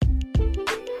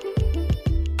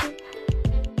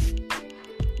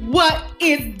What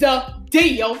is the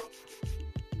deal?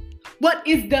 What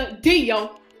is the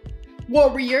deal,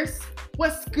 warriors?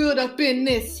 What's good up in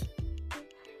this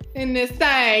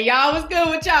thing, y'all? What's good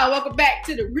with y'all? Welcome back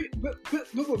to the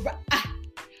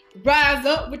Rise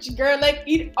Up with your girl, Lake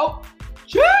Eat. Oh,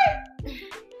 shit!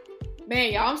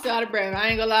 Man, y'all, I'm still out of breath. I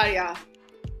ain't gonna lie to y'all.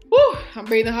 Woo, I'm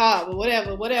breathing hard, but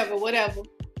whatever.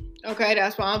 Okay,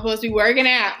 that's why I'm supposed to be working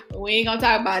out, but we ain't gonna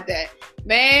talk about that.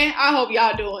 Man, I hope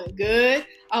y'all doing good.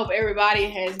 I hope everybody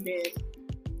has been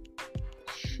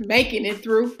making it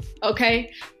through,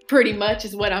 okay? Pretty much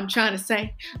is what I'm trying to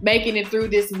say. Making it through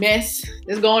this mess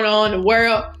that's going on in the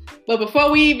world. But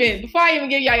before I even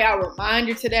give y'all a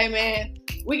reminder today, man,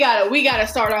 we gotta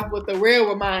start off with the real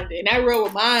reminder. And that real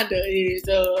reminder is,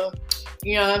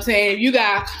 you know what I'm saying? If you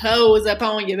got clothes up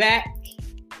on your back,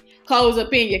 clothes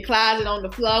up in your closet on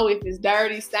the floor, if it's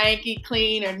dirty, stanky,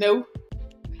 clean, or new,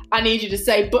 I need you to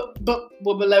say, wait.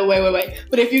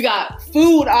 But if you got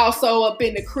food also up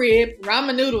in the crib,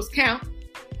 ramen noodles count,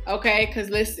 okay? Because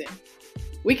listen,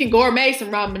 we can gourmet some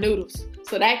ramen noodles,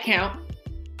 so that count.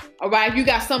 All right, if you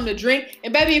got something to drink,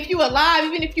 and baby, if you alive,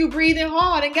 even if you breathing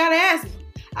hard and got asthma,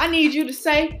 I need you to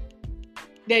say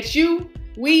that you,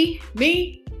 we,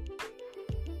 me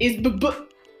is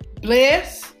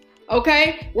blessed,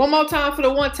 okay? One more time for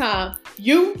the one time.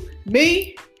 You,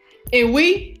 me, and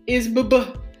we is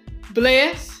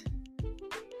blessed.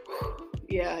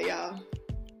 Yeah, y'all.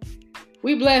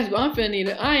 We blessed, but I'm finna need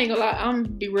I ain't gonna lie, I'm gonna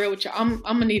be real with y'all. I'm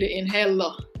gonna need an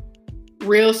inhaler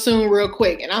real soon, real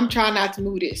quick. And I'm trying not to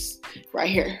move this right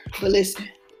here. But listen,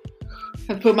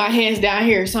 I put my hands down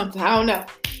here or something. I don't know.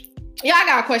 Yeah, I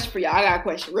got a question for y'all. I got a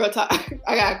question. Real talk.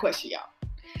 I got a question, y'all.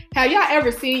 Have y'all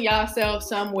ever seen yourself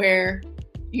somewhere,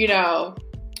 you know,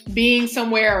 being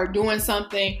somewhere or doing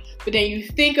something, but then you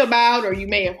think about, or you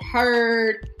may have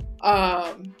heard,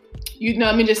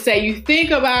 you think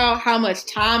about how much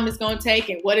time it's going to take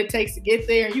and what it takes to get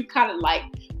there, and you kind of like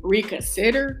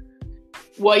reconsider?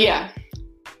 Well, yeah.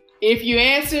 If you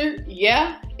answer,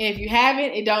 yeah. And if you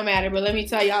haven't, it don't matter. But let me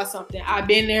tell y'all something. I've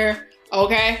been there,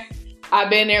 okay? I've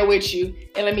been there with you.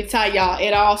 And let me tell y'all,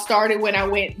 it all started when I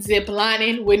went zip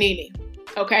lining with Nene,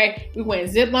 okay? We went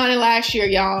zip lining last year,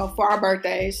 y'all, for our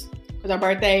birthdays. Because our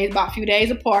birthday is about a few days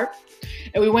apart.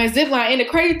 And we went zip lining. And the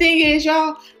crazy thing is,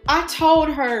 y'all, I told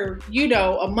her, you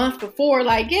know, a month before,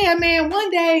 like, yeah, man,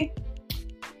 one day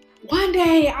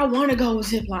I want to go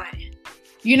zip lining,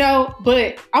 you know,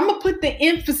 but I'm going to put the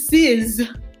emphasis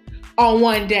on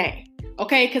one day,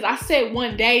 okay? Because I said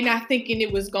one day, not thinking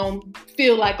it was going to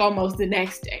feel like almost the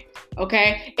next day,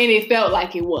 okay? And it felt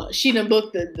like it was. She done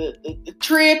booked the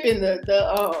trip and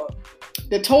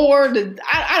the tour,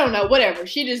 I don't know, whatever.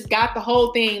 She just got the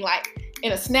whole thing like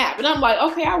in a snap. And I'm like,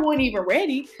 okay, I wasn't even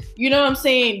ready, you know what I'm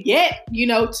saying, yet, you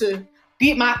know, to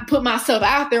put myself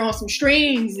out there on some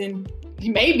strings and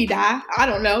maybe die. I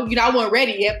don't know. You know, I wasn't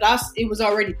ready yet, but it was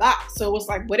already boxed. So it was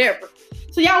like, whatever.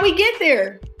 So y'all, we get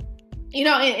there, you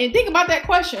know, and think about that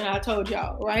question I told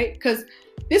y'all, right? Because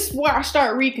this is where I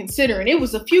start reconsidering. It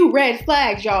was a few red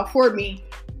flags, y'all, for me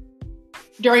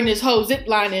during this whole zip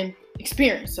lining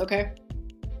experience, okay?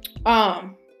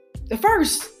 The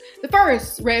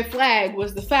first red flag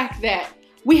was the fact that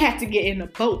we had to get in a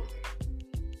boat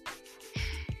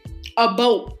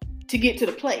to get to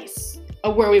the place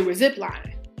of where we were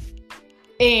ziplining.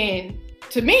 And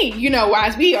to me, you know,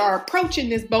 as we are approaching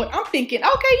this boat, I'm thinking,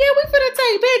 okay, yeah, we finna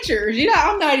take pictures. You know,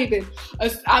 I'm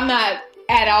not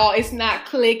at all, it's not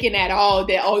clicking at all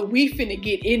that, oh, we finna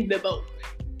get in the boat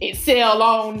and sail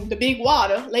on the big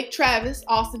water, Lake Travis,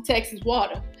 Austin, Texas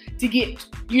water, to get,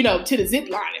 you know, to the zip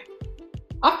lining.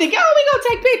 I'm thinking, oh, we gonna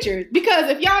take pictures.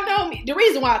 Because if y'all know me, the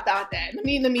reason why I thought that, let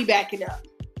me back it up.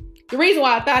 The reason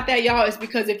why I thought that, y'all, is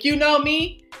because if you know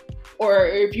me, or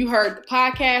if you heard the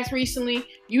podcast recently,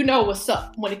 you know what's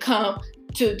up when it comes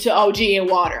to OG and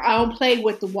water. I don't play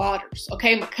with the waters,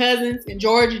 okay? My cousins in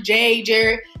Georgia, Jay,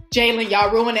 Jared, Jalen,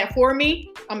 y'all ruined that for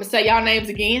me. I'm gonna say y'all names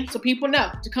again so people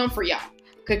know to come for y'all.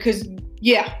 Because,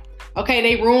 yeah, okay,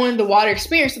 they ruined the water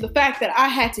experience. So the fact that I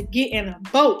had to get in a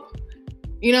boat,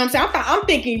 you know what I'm saying? I'm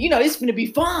thinking, you know, this is finna be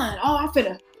fun. Oh, I'm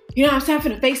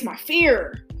finna face my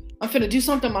fear. I'm finna do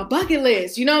something on my bucket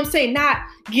list. You know what I'm saying? Not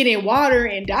get in water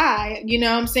and die. You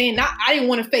know what I'm saying? I didn't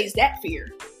want to face that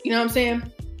fear. You know what I'm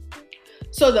saying?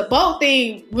 So the boat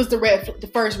thing was the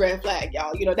first red flag,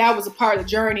 y'all. You know, that was a part of the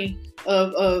journey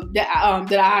of that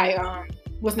I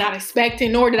was not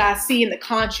expecting, nor did I see in the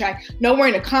contract. Nowhere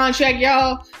in the contract,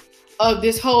 y'all, of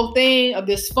this whole thing, of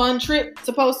this fun trip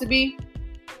supposed to be,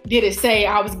 did it say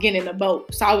I was getting in a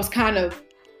boat. So I was kind of,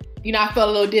 you know, I felt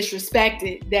a little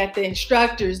disrespected that the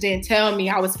instructors didn't tell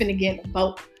me I was finna get in a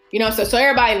boat. So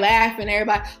everybody laughing,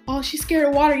 everybody, oh, she's scared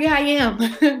of water. Yeah, I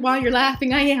am. While you're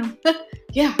laughing, I am.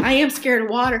 Yeah, I am scared of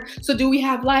water. So do we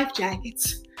have life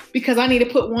jackets? Because I need to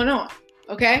put one on.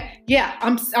 Okay? Yeah,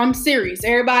 I'm serious.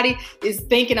 Everybody is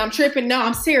thinking I'm tripping. No,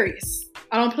 I'm serious.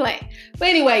 I don't play. But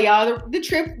anyway, y'all, the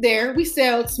trip there, we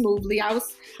sailed smoothly. I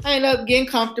ended up getting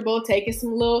comfortable, taking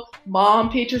some little mom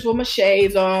pictures with my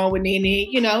shades on with Nene,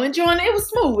 enjoying it. It was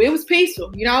smooth. It was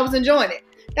peaceful. I was enjoying it.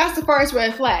 That's the first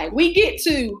red flag. We get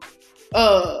to,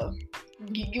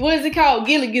 what is it called?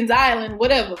 Gilligan's Island,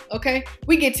 whatever, okay?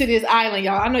 We get to this island,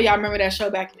 y'all. I know y'all remember that show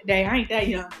back in the day. I ain't that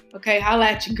young, okay? Holla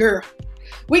at your girl.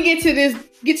 We get to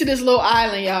this little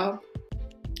island, y'all.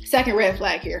 Second red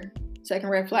flag here. Second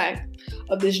red flag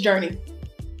of this journey.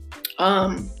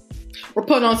 We're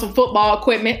putting on some football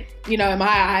equipment, in my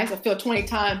eyes. I feel 20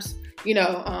 times,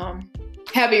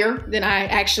 heavier than I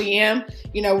actually am.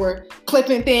 We're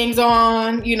clipping things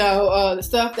on, the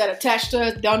stuff that attached to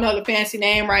us. Don't know the fancy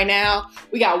name right now.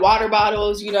 We got water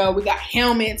bottles, we got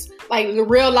helmets, like the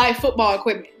real life football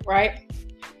equipment, right?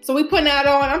 So we putting that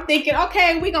on. I'm thinking,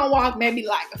 okay, we're going to walk maybe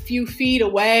like a few feet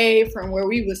away from where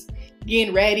we was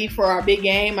getting ready for our big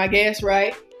game, I guess,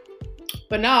 right?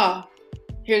 But no,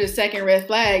 here's the second red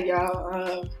flag,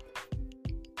 y'all.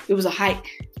 It was a hike.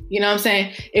 You know what I'm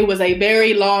saying? It was a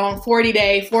very long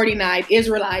 40-day, 40-night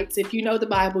Israelites, if you know the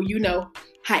Bible,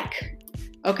 hike.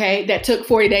 Okay? That took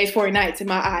 40 days, 40 nights in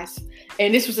my eyes.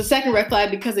 And this was the second red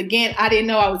flag because, again, I didn't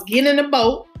know I was getting in a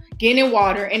boat, getting in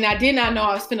water, and I did not know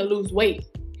I was going to lose weight.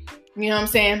 You know what I'm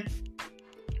saying?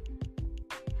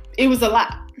 It was a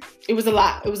lot. It was a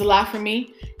lot. It was a lot for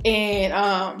me.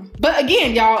 And, but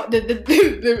again, y'all,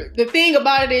 the thing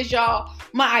about it is, y'all,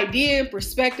 my idea and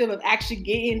perspective of actually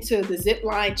getting to the zip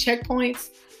line checkpoints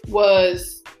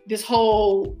was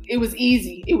it was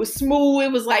easy. It was smooth.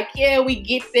 It was like, yeah, we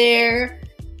get there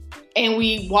and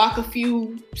we walk a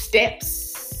few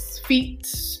feet,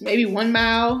 maybe 1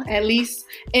 mile at least.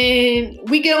 And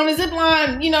we get on the zip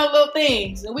line, little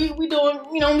things. And we doing,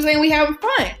 what I'm saying? We having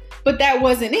fun. But that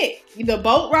wasn't it. The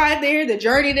boat ride there, the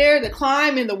journey there, the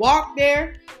climb and the walk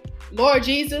there, Lord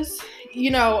Jesus,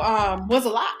 was a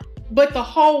lot. But the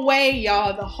whole way,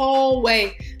 y'all,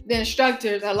 the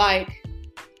instructors are like,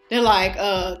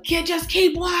 kid, just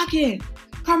keep walking.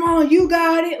 Come on, you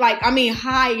got it.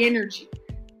 High energy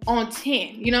on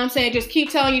 10. You know what I'm saying? Just keep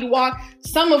telling you to walk.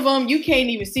 Some of them you can't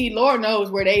even see. Lord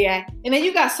knows where they at. And then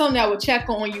you got some that will check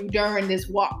on you during this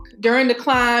walk. During the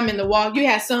climb and the walk, you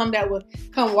had some that would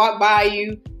come walk by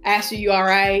you, ask you all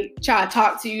right, try to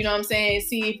talk to you, you know what I'm saying?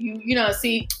 See if you,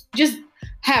 just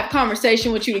have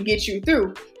conversation with you to get you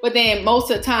through. But then most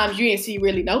of the times you didn't see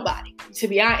really nobody, to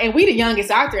be honest. And we the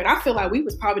youngest out there, and I feel like we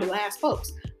was probably the last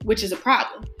folks, which is a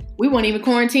problem. We weren't even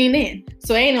quarantined in,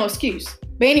 so ain't no excuse.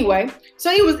 But anyway, so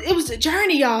it was a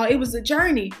journey, y'all. It was a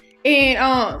journey.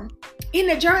 And in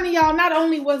the journey, y'all, not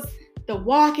only was the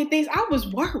walk and things, I was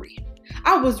worried.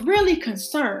 I was really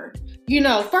concerned.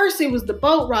 First it was the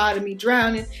boat ride and me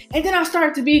drowning. And then I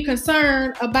started to be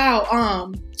concerned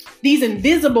about these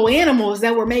invisible animals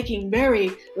that were making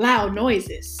very loud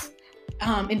noises.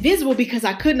 Invisible because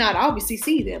I could not obviously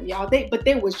see them, y'all. But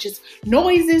there was just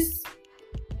noises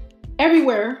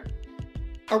everywhere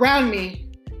around me.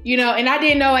 And I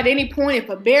didn't know at any point if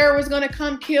a bear was going to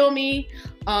come kill me.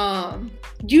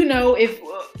 If,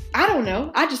 I don't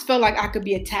know. I just felt like I could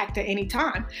be attacked at any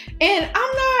time. And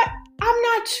I'm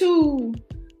not too,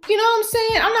 I'm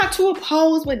saying? I'm not too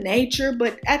opposed with nature,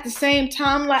 but at the same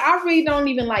time, I really don't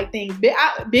even like things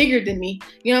bigger than me.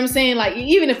 You know what I'm saying?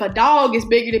 Even if a dog is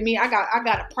bigger than me, I got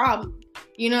a problem.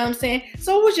 You know what I'm saying?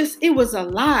 So it was a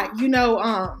lot,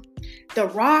 the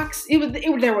rocks,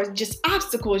 there was just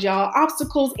obstacles, y'all.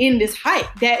 Obstacles in this hike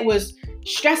that was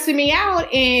stressing me out,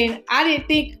 and I didn't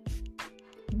think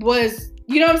was,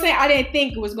 I didn't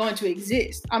think it was going to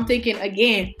exist. I'm thinking,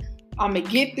 again, I'm gonna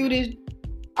get through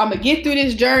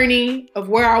this journey of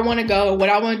where I want to go, what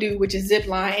I want to do, which is zip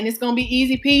line, and it's gonna be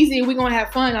easy peasy, and we're gonna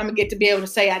have fun. I'm gonna get to be able to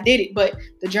say I did it. But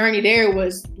the journey there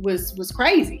was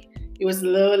crazy. It was a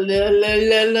little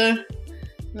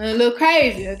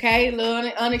crazy, okay? A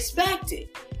little unexpected.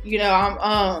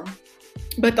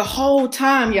 But the whole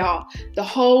time, y'all,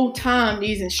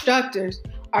 these instructors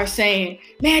are saying,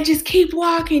 man, just keep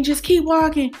walking.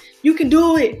 You can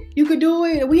do it.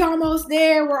 We almost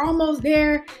there. We're almost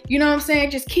there. You know what I'm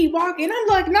saying? Just keep walking. And I'm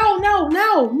like,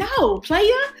 no,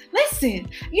 player. Listen,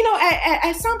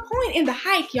 at some point in the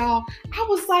hike, y'all, I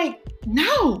was like,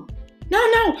 no,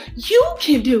 you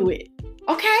can do it.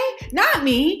 Okay? Not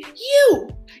me. You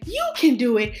can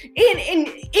do it.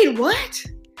 In what?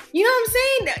 You know what I'm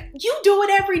saying? You do it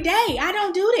every day. I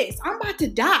don't do this. I'm about to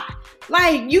die.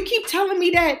 Like, you keep telling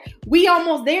me that we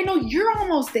almost there. No, you're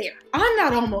almost there. I'm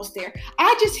not almost there.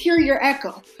 I just hear your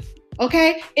echo.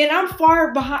 Okay? And I'm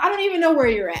far behind. I don't even know where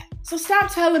you're at. So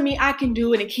stop telling me I can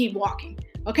do it and keep walking.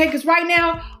 Okay? Because right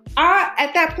now,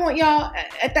 at that point,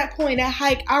 that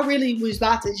hike, I really was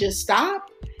about to just stop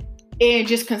and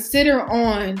just consider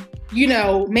on,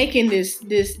 making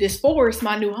this forest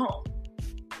my new home.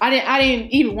 I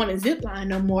didn't even want to zip line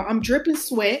no more. I'm dripping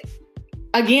sweat.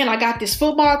 Again, I got this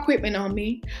football equipment on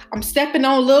me. I'm stepping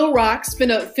on little rocks,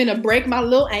 finna break my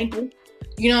little ankle.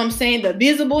 You know what I'm saying? The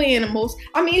visible animals.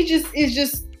 I mean, it's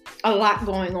just a lot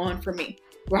going on for me,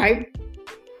 right?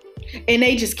 And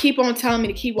they just keep on telling me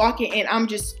to keep walking, and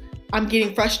I'm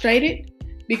getting frustrated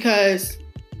because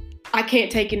I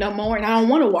can't take it no more, and I don't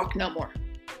want to walk no more.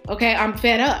 Okay, I'm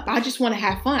fed up. I just want to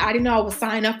have fun. I didn't know I was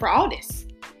signing up for all this.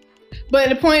 But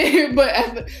the point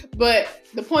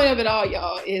of it all,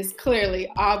 y'all, is clearly,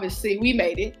 obviously, we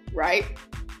made it, right?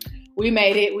 We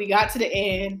made it. We got to the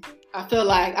end. I feel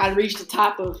like I reached the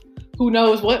top of who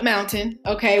knows what mountain.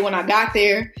 Okay, when I got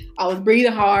there, I was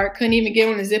breathing hard. Couldn't even get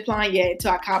on the zip line yet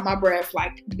until I caught my breath,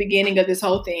 like the beginning of this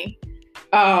whole thing.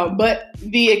 But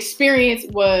the experience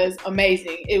was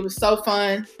amazing. It was so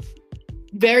fun.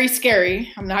 Very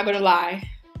scary. I'm not going to lie.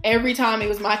 Every time it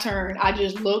was my turn, I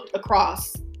just looked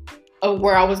across of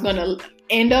where I was going to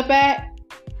end up at,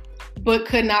 but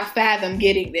could not fathom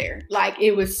getting there. Like,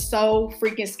 it was so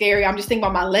freaking scary. I'm just thinking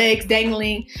about my legs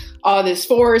dangling, all this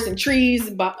forest and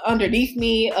trees underneath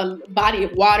me, a body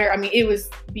of water. I mean, it was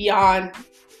beyond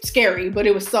scary, but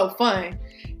it was so fun.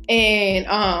 And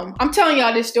I'm telling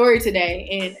y'all this story today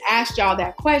and asked y'all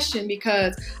that question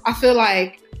because I feel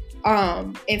like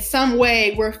in some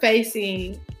way we're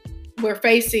facing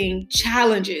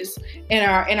challenges in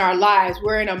our lives.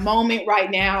 We're in a moment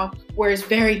right now where it's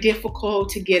very difficult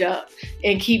to get up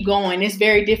and keep going. It's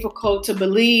very difficult to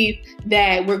believe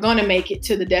that we're going to make it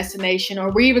to the destination,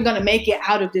 or we're even going to make it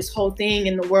out of this whole thing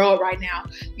in the world right now.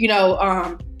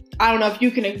 I don't know if you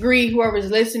can agree,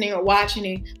 whoever's listening or watching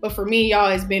it, but for me,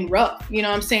 y'all, it's been rough. You know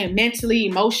what I'm saying? Mentally,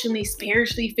 emotionally,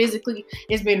 spiritually, physically,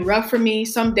 it's been rough for me.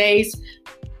 Some days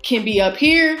can be up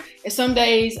here, and some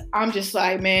days I'm just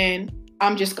like, man,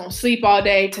 I'm just gonna sleep all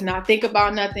day to not think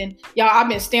about nothing. Y'all, I've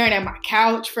been staring at my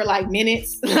couch for like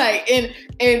minutes. Like, and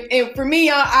for me,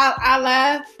 y'all, I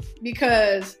laugh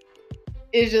because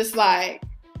it's just like,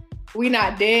 we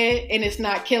not dead and it's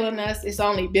not killing us. It's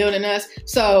only building us.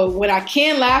 So when I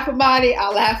can laugh about it, I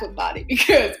laugh about it,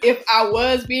 because if I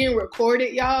was being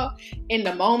recorded, y'all, in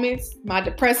the moments, my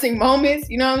depressing moments,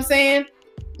 you know what I'm saying?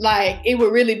 Like, I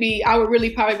would really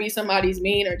probably be somebody's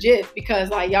mean or just, because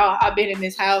like, y'all, I've been in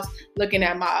this house looking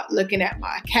at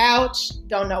my couch.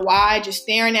 Don't know why, just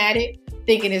staring at it,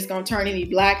 thinking it's going to turn any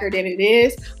blacker than it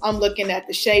is. I'm looking at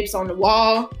the shapes on the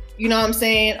wall. You know what I'm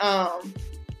saying?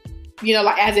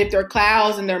 Like as if they're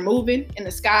clouds and they're moving in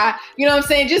the sky. You know what I'm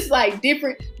saying? Just like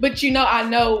different. But I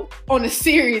know on a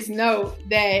serious note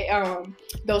that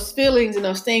those feelings and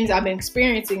those things I've been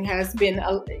experiencing has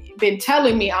been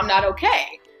telling me I'm not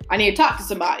okay. I need to talk to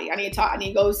somebody. I need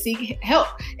to go seek help.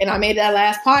 And I made that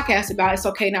last podcast about it's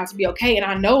okay not to be okay. And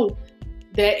I know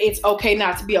that it's okay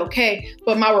not to be okay.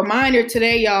 But my reminder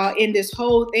today, y'all, in this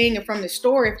whole thing and from the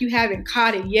story, if you haven't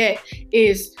caught it yet,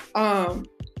 is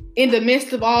in the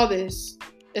midst of all this,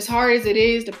 as hard as it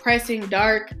is, depressing,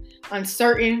 dark,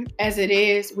 uncertain as it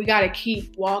is, we got to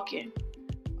keep walking.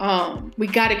 We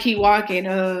got to keep walking.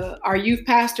 Our youth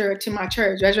pastor to my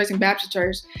church, Resurrection Baptist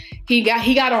Church, he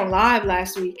got on live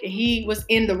last week, and he was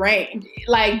in the rain,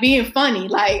 like being funny,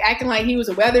 like acting like he was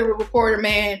a weather reporter,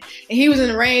 man. And he was in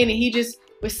the rain, and he just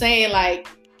was saying like,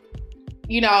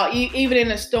 even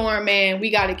in a storm, man, we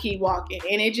got to keep walking.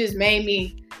 And it just made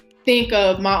me think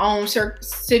of my own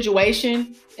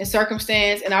situation and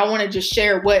circumstance. And I want to just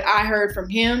share what I heard from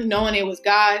him, knowing it was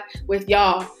God, with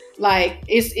y'all. Like,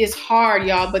 it's hard,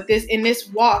 y'all, but in this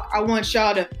walk, I want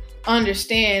y'all to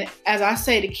understand, as I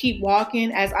say to keep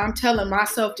walking, as I'm telling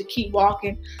myself to keep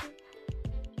walking,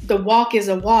 the walk is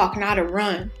a walk, not a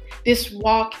run. This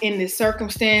walk in this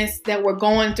circumstance that we're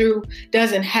going through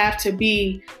doesn't have to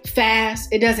be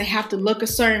fast. It doesn't have to look a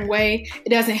certain way. It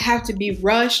doesn't have to be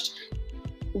rushed.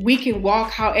 We can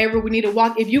walk however we need to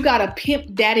walk. If you got a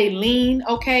pimp daddy lean,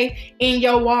 okay, in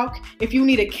your walk, if you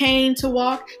need a cane to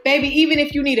walk, baby, even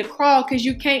if you need to crawl because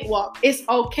you can't walk, it's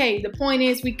okay. The point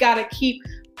is, we got to keep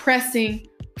pressing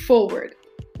forward.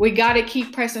 We got to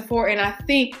keep pressing forward. And I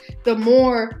think the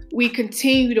more we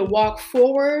continue to walk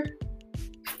forward,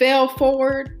 fail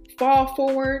forward, fall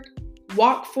forward,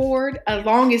 walk forward, as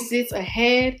long as it's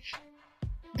ahead,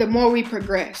 the more we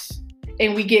progress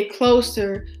and we get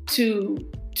closer to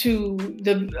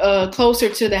the closer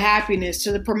to the happiness,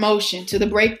 to the promotion, to the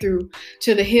breakthrough,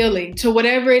 to the healing, to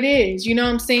whatever it is. You know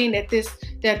what I'm saying? That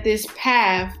this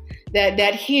path,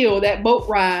 that hill, that boat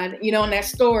ride, you know, and that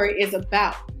story is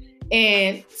about.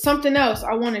 And something else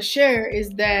I want to share is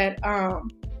that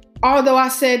although I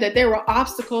said that there were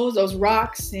obstacles, those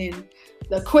rocks and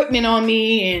the equipment on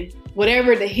me and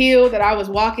whatever the hill that I was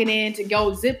walking in to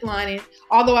go ziplining,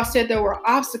 although I said there were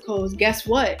obstacles, guess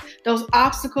what? Those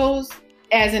obstacles,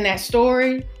 as in that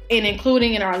story and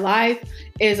including in our life,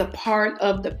 is a part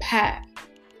of the path.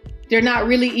 They're not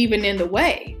really even in the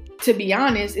way. To be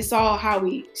honest, it's all how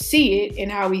we see it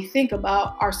and how we think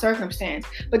about our circumstance.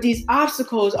 But these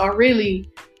obstacles are really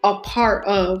a part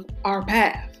of our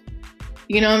path.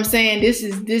 You know what I'm saying? This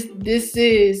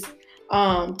is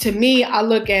to me, I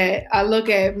look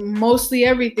at mostly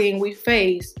everything we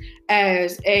face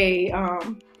as a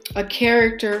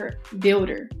character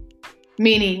builder.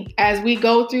 Meaning, as we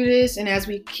go through this and as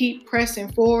we keep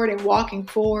pressing forward and walking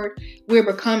forward, we're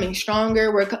becoming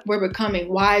stronger. We're becoming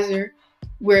wiser.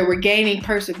 We're gaining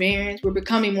perseverance. We're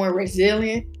becoming more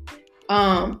resilient.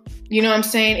 You know what I'm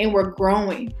saying? And we're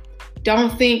growing.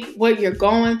 Don't think what you're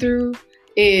going through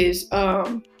is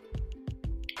for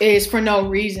no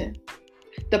reason.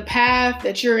 The path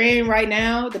that you're in right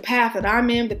now, the path that I'm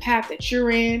in, the path that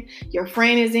you're in, your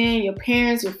friend is in, your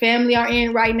parents, your family are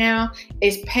in right now,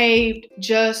 is paved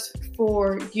just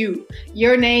for you.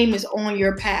 Your name is on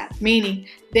your path, meaning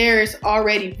there's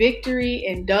already victory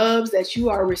and dubs that you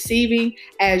are receiving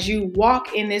as you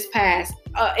walk in this path.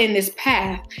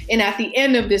 And at the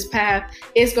end of this path,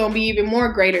 it's going to be even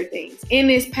more greater things. In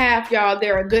this path, y'all,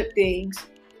 there are good things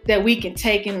that we can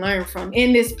take and learn from.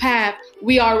 In this path,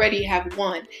 we already have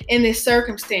won. In this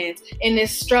circumstance, in this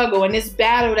struggle, in this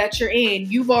battle that you're in,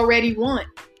 you've already won.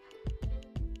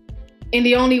 And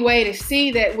the only way to see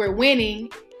that we're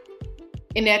winning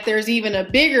and that there's even a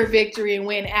bigger victory and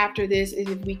win after this is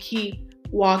if we keep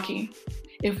walking.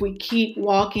 If we keep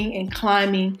walking and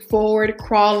climbing forward,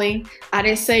 crawling. I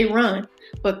didn't say run,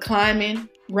 but climbing,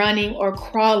 running, or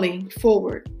crawling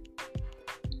forward.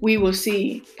 We will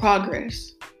see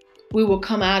progress. We will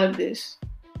come out of this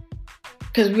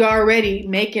because we're already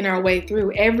making our way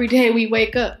through. Every day we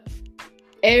wake up,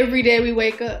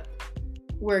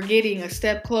 we're getting a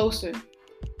step closer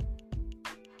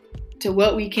to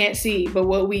what we can't see, but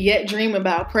what we yet dream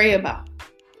about, pray about.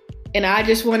 And I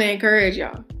just want to encourage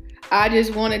y'all. I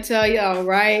just want to tell y'all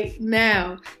right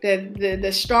now that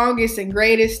the strongest and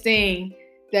greatest thing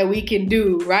that we can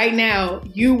do right now,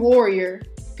 you warrior,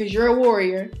 because you're a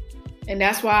warrior, and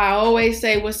that's why I always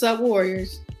say, what's up,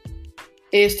 warriors,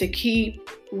 is to keep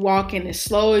walking as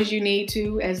slow as you need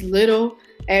to, as little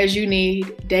as you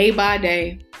need, day by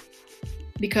day,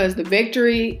 because the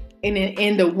victory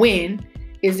and the win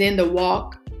is in the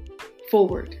walk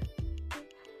forward.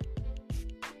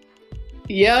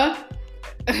 Yeah?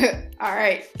 All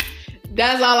right.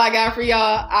 That's all I got for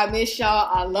y'all. I miss y'all.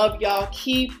 I love y'all.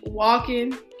 Keep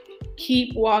walking.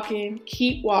 Keep walking,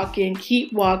 keep walking,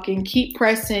 keep walking, keep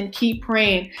pressing, keep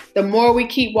praying. The more we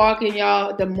keep walking,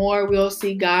 y'all, the more we'll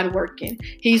see God working.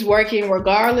 He's working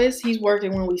regardless. He's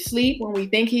working when we sleep, when we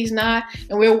think he's not.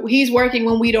 And he's working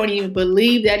when we don't even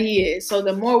believe that he is. So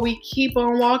the more we keep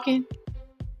on walking,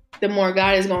 the more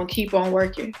God is going to keep on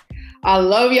working. I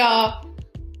love y'all.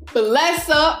 Bless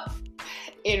up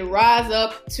and rise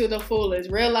up to the fullest.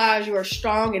 Realize you are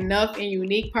strong enough and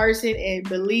unique person and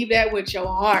believe that with your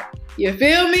heart. You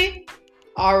feel me?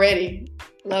 Already.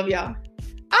 Love y'all.